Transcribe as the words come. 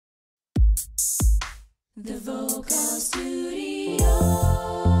The Vocal Studio.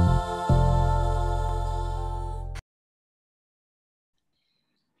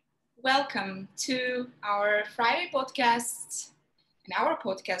 Welcome to our Friday podcast and our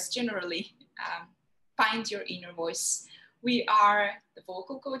podcast generally, Find Your Inner Voice. We are the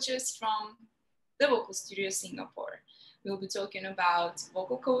vocal coaches from the Vocal Studio Singapore. We'll be talking about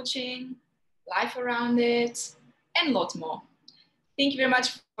vocal coaching, life around it, and a lot more. Thank you very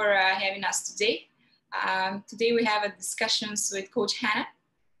much for having us today. Today we have a discussions with Coach Hanna,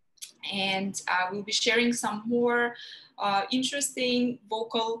 and we'll be sharing some more interesting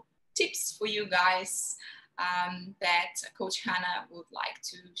vocal tips for you guys that Coach Hanna would like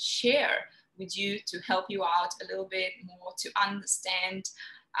to share with you to help you out a little bit more to understand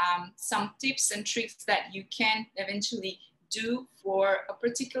some tips and tricks that you can eventually do for a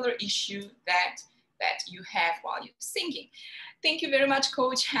particular issue that you have while you're singing. Thank you very much,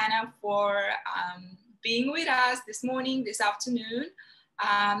 Coach Hanna, for being with us this morning, this afternoon.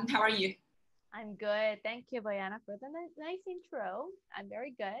 How are you? I'm good. Thank you, Bojana, for the nice intro. I'm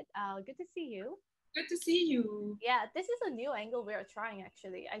very good. Good to see you. Good to see you. Yeah, this is a new angle we are trying,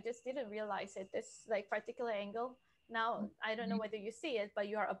 actually. I just didn't realize it. This particular angle. Now, I don't know whether you see it, but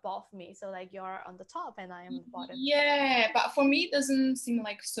you are above me. So you're on the top and I am the bottom. Yeah, but for me, it doesn't seem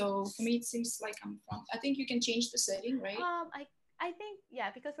like so. For me, it seems like I'm front. I think you can change the setting, right? I think,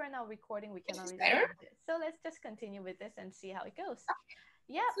 yeah, because we're now recording, we can always change it. So let's just continue with this and see how it goes.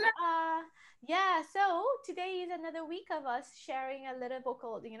 Yep. Yeah. So today is another week of us sharing a little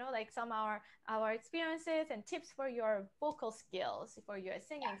vocal, some our experiences and tips for your vocal skills, for your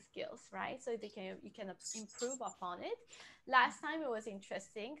singing skills, right? So you can improve upon it. Last time it was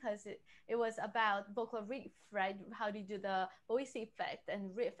interesting because it was about vocal riff, right? How do you do the voice effect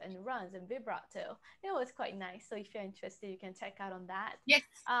and riff and runs and vibrato? It was quite nice. So if you're interested, you can check out on that. Yes.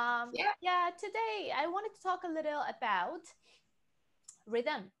 Yeah. Today I wanted to talk a little about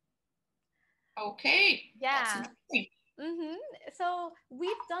rhythm. Okay. Yeah. So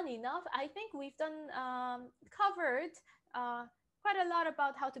we've done enough. I think we've done covered quite a lot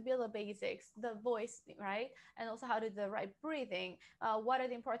about how to build the basics, the voice, right? And also how to do the right breathing. What are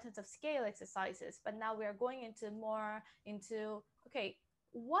the importance of scale exercises? But now we are going into more into, okay,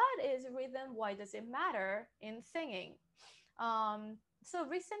 what is rhythm? Why does it matter in singing? So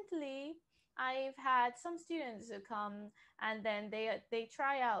recently, I've had some students who come and then they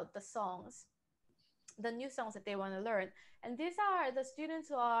try out the songs, the new songs that they want to learn, and these are the students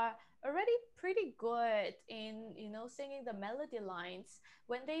who are already pretty good in singing the melody lines.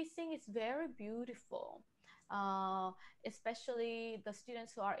 When they sing, it's very beautiful, especially the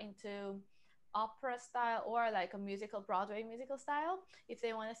students who are into opera style or like a musical Broadway musical style. If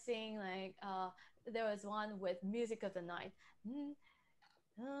they want to sing there was one with Music of the Night. Music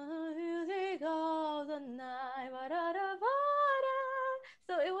of the night.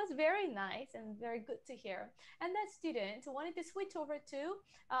 So it was very nice and very good to hear. And that student wanted to switch over to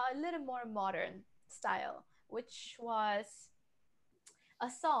a little more modern style, which was a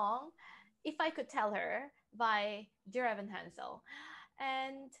song, If I Could Tell Her, by Dear Evan Hansel.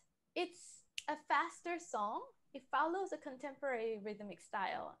 And it's a faster song. It follows a contemporary rhythmic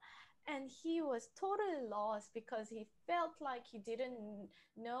style. And he was totally lost because he felt like he didn't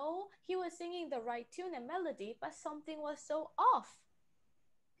know he was singing the right tune and melody, but something was so off.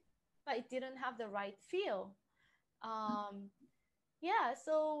 But it didn't have the right feel. Yeah,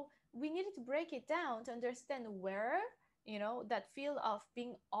 so we needed to break it down to understand where, that feel of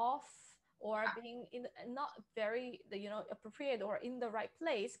being off or being in not very, appropriate or in the right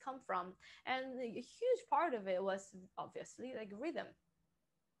place come from. And a huge part of it was obviously like rhythm.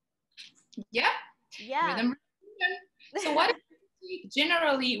 Yeah. Rhythm. So what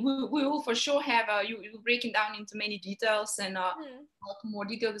generally we will for sure have you breaking down into many details and more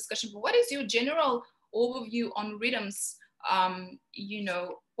detailed discussion, but what is your general overview on rhythms?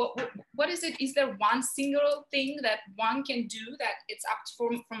 What is it? Is there one single thing that one can do that it's up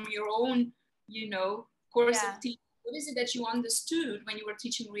from your own course of teaching? What is it that you understood when you were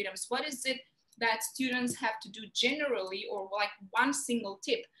teaching rhythms? What is it that students have to do generally, or like one single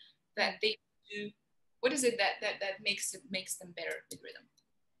tip that they do? What is it that makes them better with rhythm?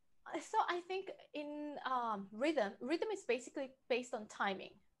 So I think in rhythm is basically based on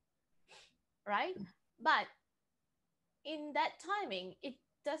timing, right? But in that timing, it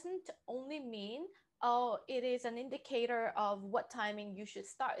doesn't only mean, it is an indicator of what timing you should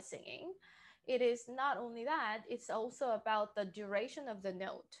start singing. It is not only that, it's also about the duration of the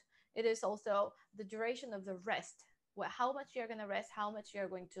note. It is also the duration of the rest, how much you're going to rest, how much you're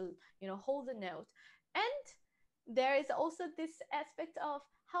going to, hold the note. And there is also this aspect of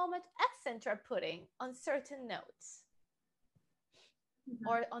how much accent you're putting on certain notes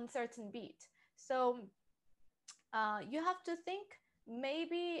or on certain beat. So you have to think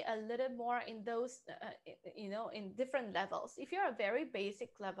maybe a little more in those, in different levels. If you're a very basic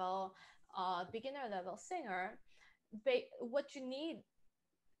level, beginner level singer, what you need,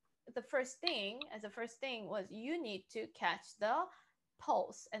 the first thing was you need to catch the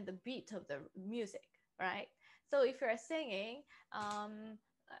pulse and the beat of the music, right? So if you're singing,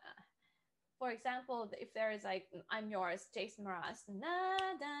 for example, if there is like I'm Yours, Jason Mraz, na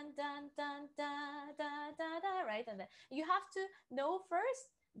dun dun dun da da da da, right, and then you have to know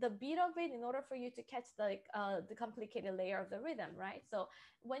first the beat of it in order for you to catch the complicated layer of the rhythm, right? So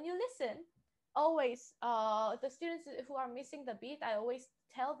when you listen, always the students who are missing the beat, I always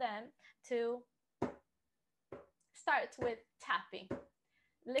tell them to start with tapping,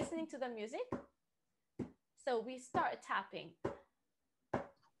 listening to the music. So we start tapping,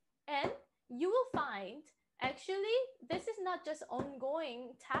 and you will find actually this is not just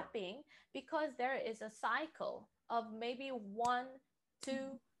ongoing tapping, because there is a cycle of maybe 1,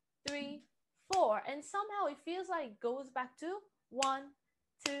 2, 3, 4, and somehow it feels like it goes back to 1,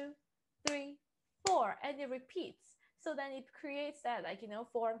 2, 3, 4, and it repeats. So then it creates that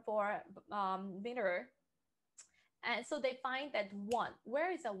 4 and 4 meter. And so they find that 1,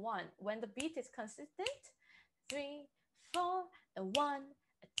 where is a 1 when the beat is consistent? 3, 4, and 1,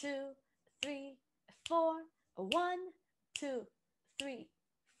 2, 3, 4, 1, 2, 3,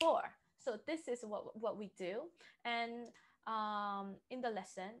 4. So this is what we do, and in the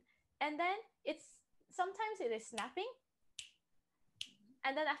lesson. And then it's sometimes it is snapping,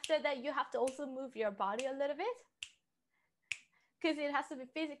 and then after that you have to also move your body a little bit, because it has to be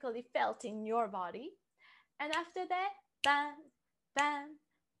physically felt in your body. And after that, bam, bam,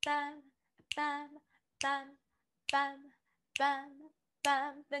 bam, bam, bam, bam, bam,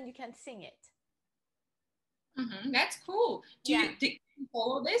 bam, then you can sing it. That's cool. Do Yeah. you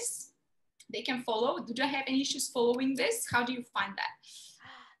follow this? They can follow. Do they have any issues following this? How do you find that?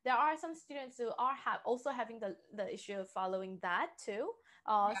 There are some students who are also having the issue of following that too.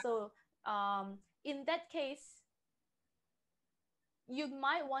 So in that case, you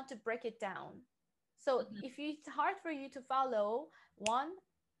might want to break it down. So if it's hard for you to follow 1,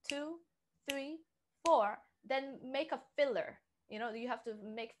 2, 3, 4, then make a filler. You have to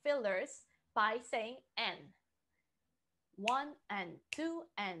make fillers by saying N. 1 and 2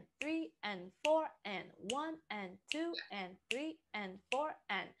 and 3 and 4 and 1 and 2 and 3 and 4,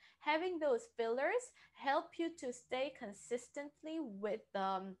 and having those fillers help you to stay consistently with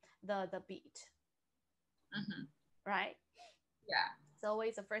the beat. Right? Yeah. So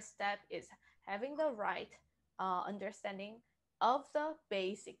always the first step is having the right understanding of the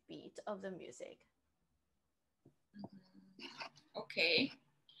basic beat of the music. Okay,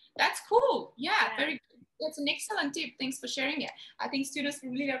 that's cool. Yeah, very good. That's an excellent tip. Thanks for sharing it. I think students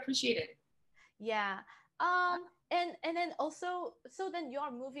really appreciate it. Yeah. And then also, so then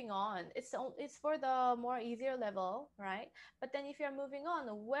you're moving on. It's for the more easier level, right? But then if you're moving on,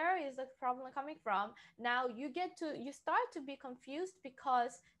 where is the problem coming from? Now you start to be confused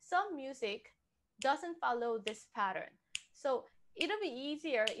because some music doesn't follow this pattern. So it'll be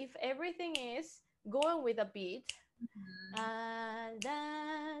easier if everything is going with a beat. And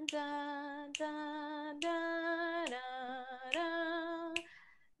then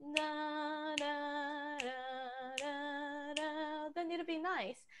it'll be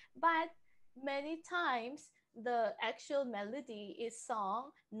nice. But many times the actual melody is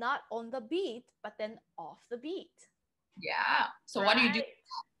sung not on the beat, but then off the beat. Yeah. So what do you do?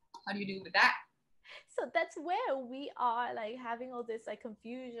 How do you do with that? So that's where we are like having all this like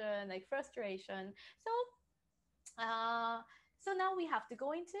confusion, like frustration. So now we have to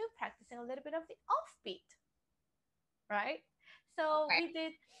go into practicing a little bit of the offbeat, right? So we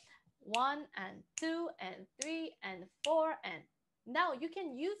did 1 and 2 and 3 and 4, and now you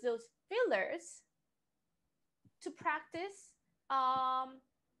can use those fillers to practice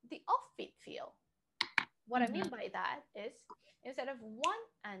the offbeat feel. What I mean by that is instead of 1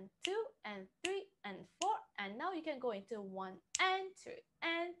 and 2 and 3 and 4, and now you can go into 1 and 2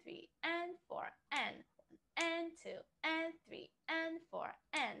 and 3 and 4 and 1 and 2 and 3 and 4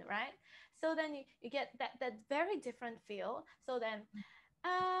 and, right? So then you get that very different feel. So then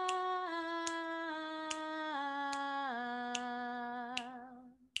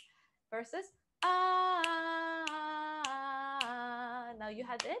versus now you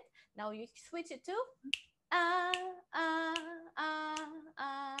had it. Now you switch it to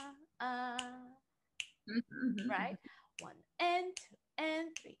right? 1 and 2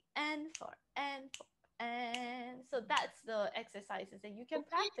 and 3 and 4 and 4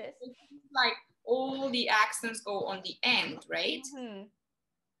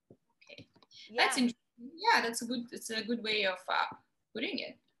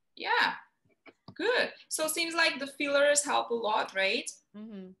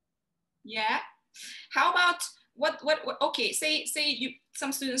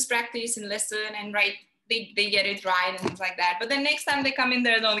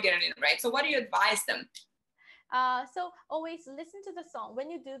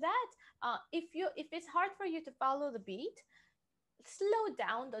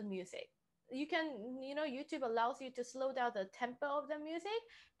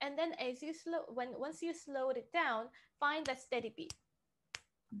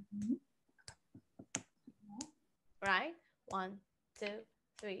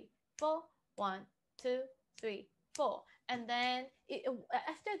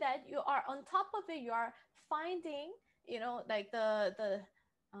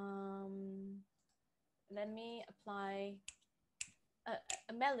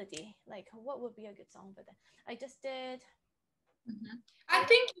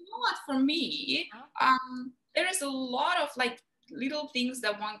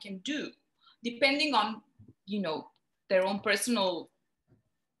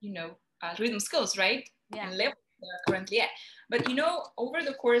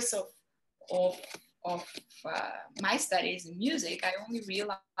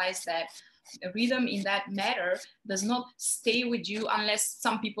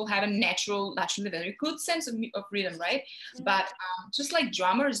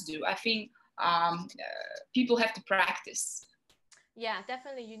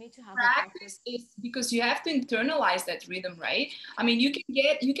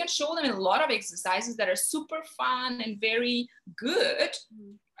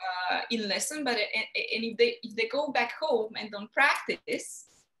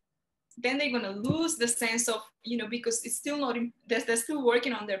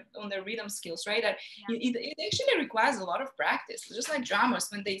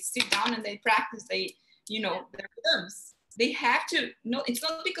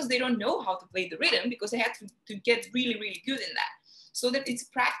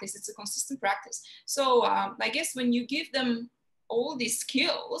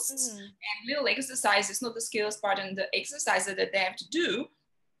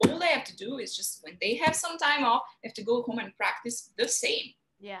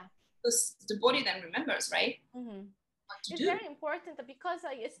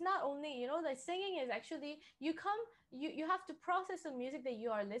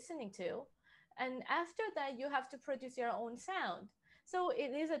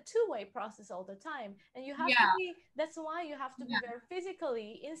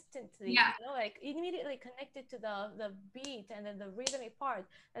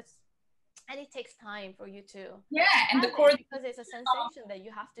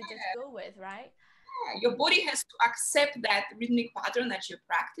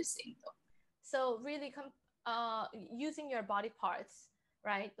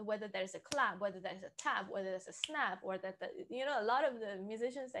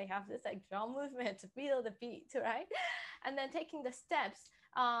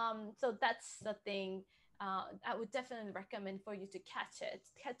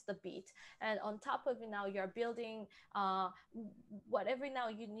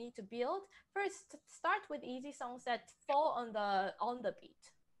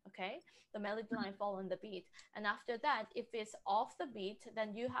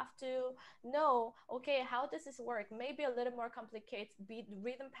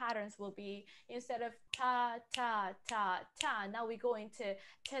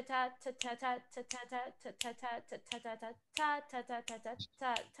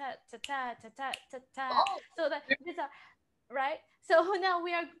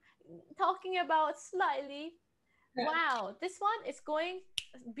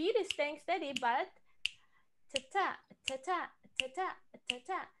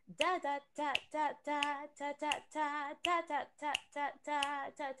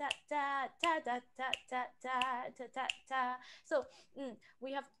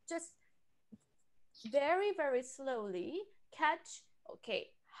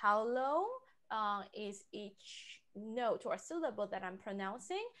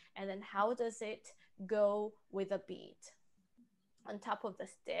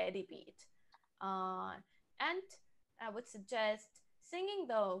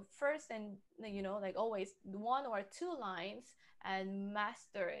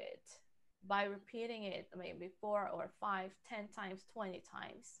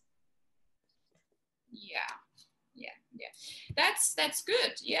 Yeah, yeah. That's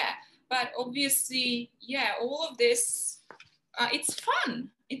good. Yeah, but obviously, yeah, all of this, it's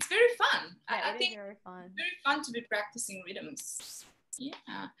fun. It's very fun. Yeah, I it is think very fun. very fun to be practicing rhythms.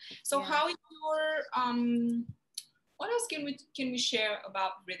 Yeah. So Yeah. how is your what else can we share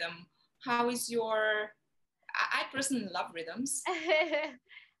about rhythm? How is your I personally love rhythms. Yeah,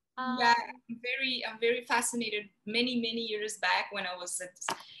 um, I'm very fascinated. Many years back when I was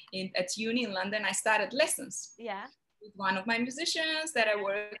at uni in London, I started lessons yeah. with one of my musicians that I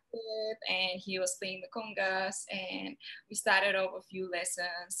worked with, and he was playing the congas, and we started off a few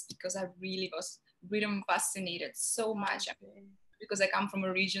lessons because I really was rhythm fascinated so I much see. because I come from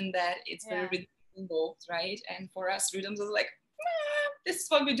a region that it's very Yeah. rhythm involved, right? And for us, rhythms is like, this is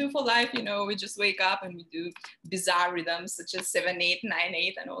what we do for life, we just wake up and we do bizarre rhythms such as 7/8,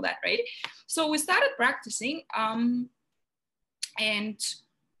 9/8, and all that, right? So we started practicing, and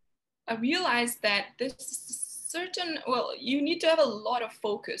I realized that this certain, well, you need to have a lot of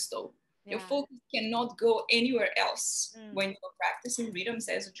focus though. Your Yeah. focus cannot go anywhere else Mm, when you're practicing rhythms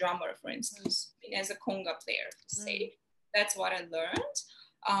as a drummer, for mm, instance, as a conga player, mm. say. That's what I learned.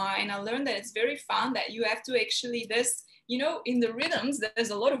 And I learned that it's very fun that you have to actually, in the rhythms, there's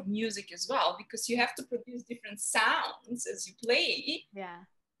a lot of music as well because you have to produce different sounds as you play, Yeah.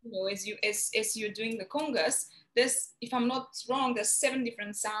 as you're doing the congas. There's, if I'm not wrong, there's 7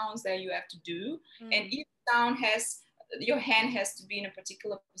 different sounds that you have to do, and Mm, each sound has, your hand has to be in a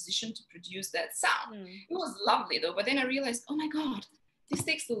particular position to produce that sound. mm. It was lovely though, but then I realized, oh my god, this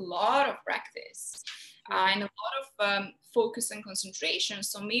takes a lot of practice, True. and a lot of focus and concentration.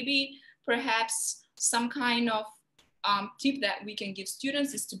 So maybe perhaps some kind of tip that we can give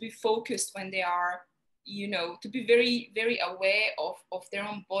students is to be focused when they are, to be very aware of their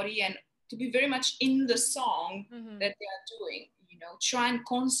own body, and to be very much in the song Mm-hmm. that they are doing. Try and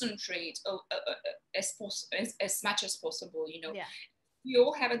concentrate as much as possible. Yeah. We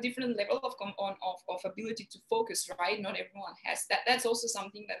all have a different level of ability to focus, right? Not everyone has that. That's also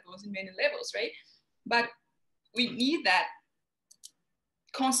something that goes in many levels, right? But we need that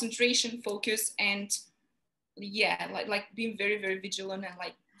concentration, focus, and yeah, like being very vigilant and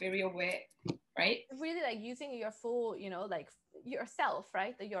like very aware, right? Really like using your full, like yourself,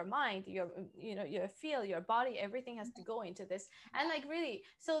 right? Your mind, your feel, your body, everything has to go into this. And like really,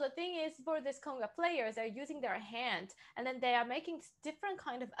 so the thing is, for this conga players, they're using their hand, and then they are making different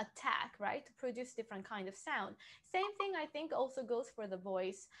kind of attack, right, to produce different kind of sound. Same thing I think also goes for the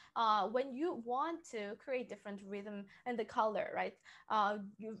voice. When you want to create different rhythm and the color, right,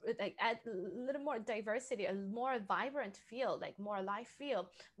 you like add a little more diversity, a more vibrant feel, like more live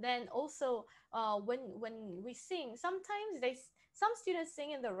feel. Then also, when we sing, sometimes some students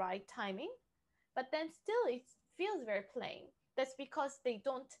sing in the right timing, but then still it feels very plain. That's because they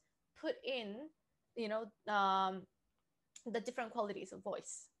don't put in, you know, the different qualities of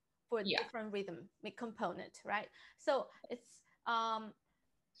voice for Yeah. different rhythm component, right? So it's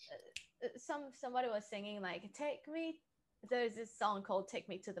somebody was singing like take me. There's this song called "Take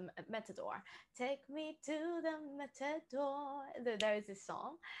Me to the Matador." Take me to the Matador. There is this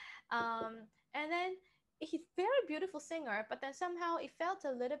song, and then he's very beautiful singer, but then somehow it felt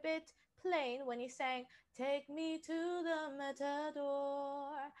a little bit plain when he sang "Take me to the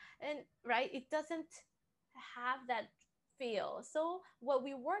Matador," and right, it doesn't have that feel. So what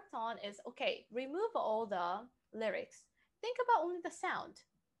we worked on is okay, remove all the lyrics. Think about only the sound,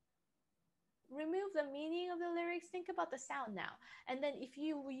 remove the meaning of the lyrics, think about the sound now. And then if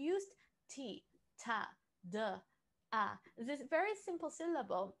you used t, ta, the, this very simple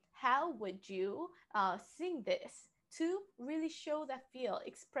syllable, how would you sing this to really show that feel,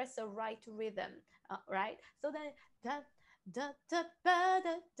 express the right rhythm, right? So then da, da, da, ba,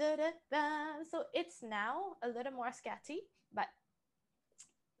 da, da, da, ba. So it's now a little more scatty, but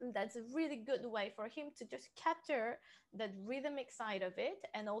that's a really good way for him to just capture the rhythmic side of it,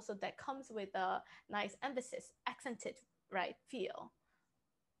 and also that comes with a nice emphasis, accented, right, feel.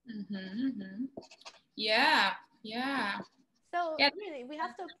 Mm-hmm. Yeah, yeah, So yeah. really we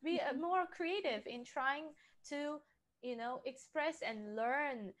have to be more creative in trying to, express and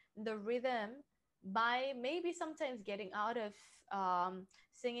learn the rhythm by maybe sometimes getting out of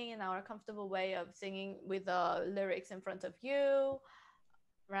singing in our comfortable way of singing with the lyrics in front of you,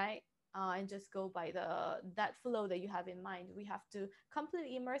 right? And just go by that flow that you have in mind. We have to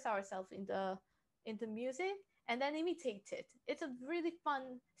completely immerse ourselves in the music and then imitate it. It's a really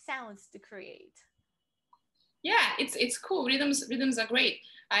fun sounds to create. Yeah, it's cool. Rhythms are great.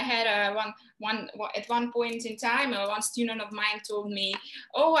 I had at one point in time, one student of mine told me,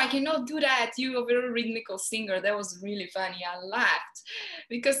 "Oh, I cannot do that. You're a very rhythmical singer." That was really funny. I laughed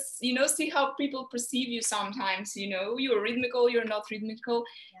because see how people perceive you sometimes. You're rhythmical, you're not rhythmical.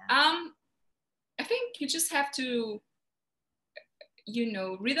 Yeah. Um, I think you just have to,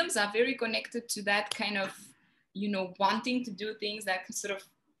 rhythms are very connected to that kind of, wanting to do things, that sort of,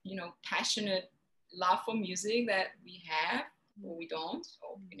 passionate love for music that we have or we don't,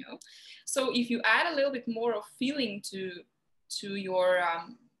 or, So if you add a little bit more of feeling to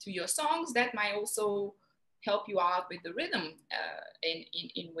your songs, that might also help you out with the rhythm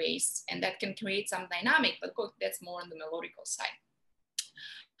in ways, and that can create some dynamic. But of course, that's more on the melodical side.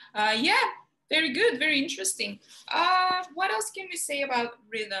 Yeah, very good, very interesting. What else can we say about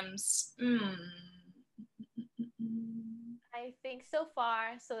rhythms? I think so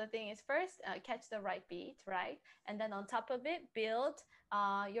far, so the thing is first catch the right beat, right? And then on top of it, build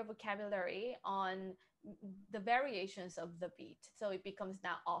your vocabulary on the variations of the beat. So it becomes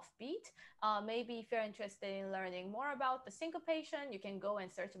now offbeat. Maybe if you're interested in learning more about the syncopation, you can go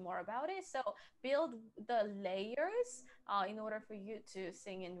and search more about it. So build the layers in order for you to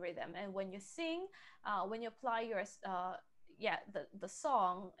sing in rhythm. And when you sing, when you apply your yeah the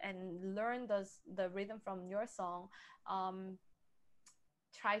song and learn the rhythm from your song, um,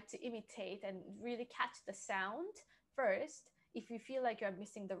 try to imitate and really catch the sound first if you feel like you're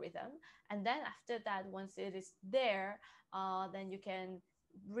missing the rhythm, and then after that, once it is there, then you can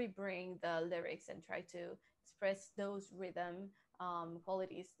rebring the lyrics and try to express those rhythm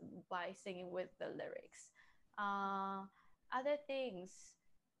qualities by singing with the lyrics. uh, other things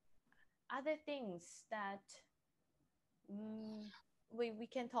other things that we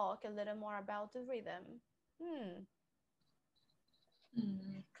can talk a little more about the rhythm. Hmm.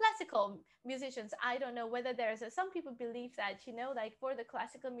 Mm. Classical musicians, I don't know whether there's some people believe that, like for the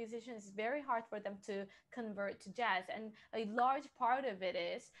classical musicians, it's very hard for them to convert to jazz, and a large part of it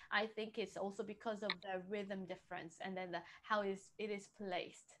is, I think, it's also because of the rhythm difference, and then how it is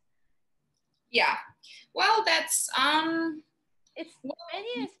placed. Yeah. Well, that's It's well,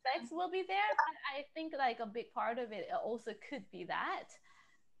 many aspects will be there, but I think like a big part of it also could be that.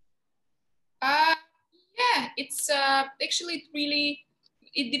 uh, yeah. It's actually really.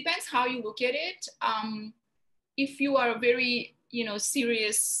 It depends how you look at it. If you are a very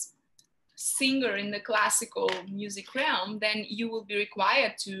serious singer in the classical music realm, then you will be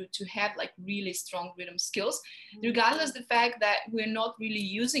required to have like really strong rhythm skills, regardless the fact that we're not really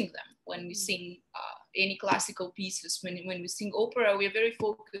using them when we sing any classical pieces. When we sing opera, we're very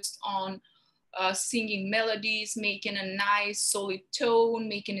focused on singing melodies, making a nice solid tone,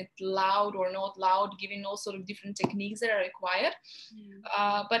 making it loud or not loud, giving all sort of different techniques that are required.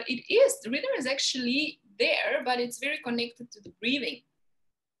 But the rhythm is actually there, but it's very connected to the breathing,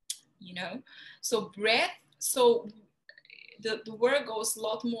 you know. So breath, so the word goes a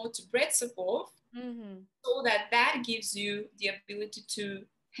lot more to breath support, Mm-hmm. so that gives you the ability to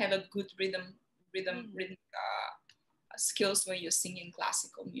have a good rhythm skills when you're singing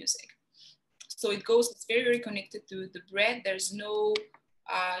classical music. So it's very, very connected to the breath. There's no,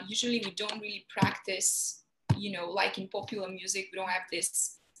 usually we don't really practice, like in popular music, we don't have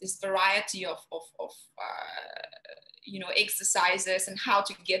this variety of exercises and how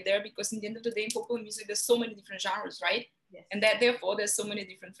to get there, because in the end of the day in popular music there's so many different genres, right? Yes. And that therefore there's so many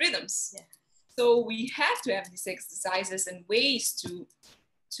different rhythms. Yes. So we have to have these exercises and ways to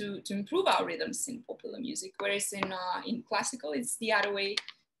improve our rhythms in popular music, whereas in classical it's the other way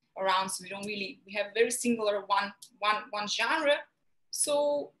around. So we have very singular one genre,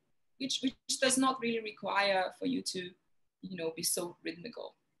 so which does not really require for you to be so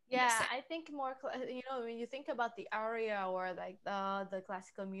rhythmical in a Yeah, sense. I think more, when you think about the aria or like the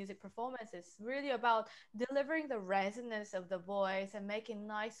classical music performance, it's really about delivering the resonance of the voice and making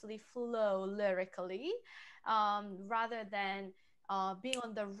nicely flow lyrically, rather than being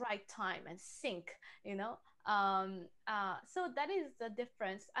on the right time and sync, you know. So that is the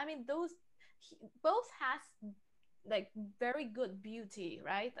difference. I mean, both has like very good beauty,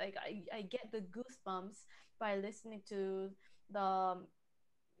 right? Like I get the goosebumps by listening to the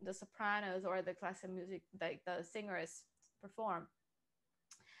the sopranos or the classical music, like the singers perform.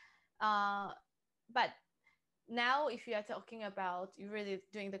 uh but now if you are talking about you really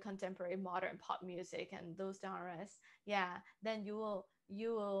doing the contemporary modern pop music and those genres, yeah, then you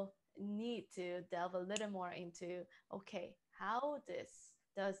will need to delve a little more into, okay, how this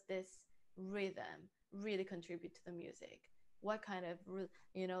does this rhythm really contribute to the music. what kind of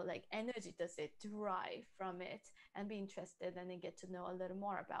like energy does it derive from it, and be interested and then get to know a little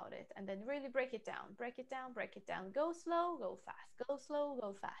more about it, and then really break it down, go slow, go fast, go slow,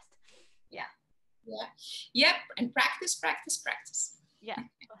 go fast. Yeah. Yeah. Yep. And practice, practice, practice. Yeah,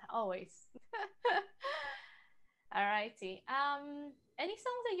 always. All righty. Any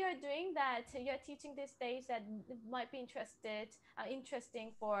songs that you're doing that you're teaching these days that might be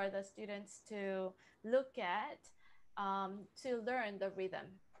interesting for the students to look at, to learn the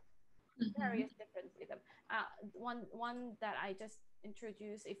rhythm, Mm-hmm. various different rhythm. One that I just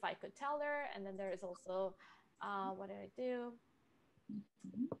introduced, If I Could Tell Her, and then there is also, what did I do?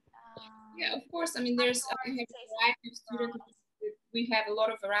 Yeah, of course. I mean, My there's Heart we have a Says variety of students. From. We have a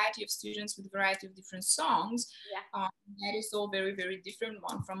lot of variety of students with a variety of different songs. Yeah. That is all very, very different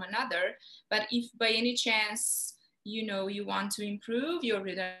one from another. But if by any chance you want to improve your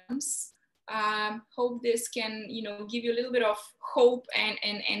rhythms, hope this can give you a little bit of hope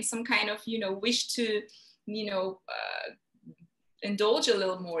and some kind of wish to indulge a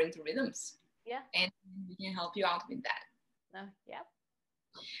little more into rhythms. Yeah. And we can help you out with that. Yeah.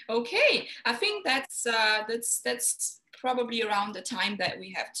 Okay, I think that's probably around the time that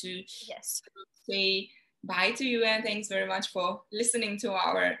we have to Yes. sort of say bye to you, and thanks very much for listening to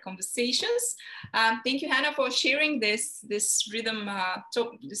our conversations. Thank you, Hannah, for sharing this rhythm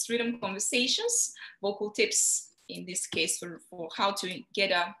this rhythm conversations, vocal tips in this case for how to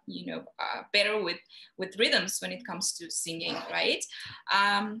get better with rhythms when it comes to singing, right?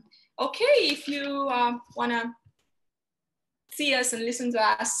 Okay, if you wanna see us and listen to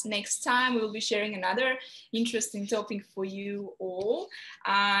us next time, we'll be sharing another interesting topic for you all.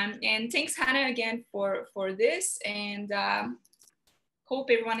 And thanks, Hannah, again for this. And hope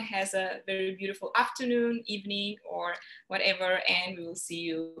everyone has a very beautiful afternoon, evening, or whatever. And we will see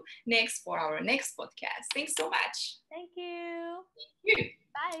you next for our next podcast. Thanks so much. Thank you. Thank you.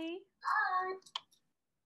 Bye. Bye.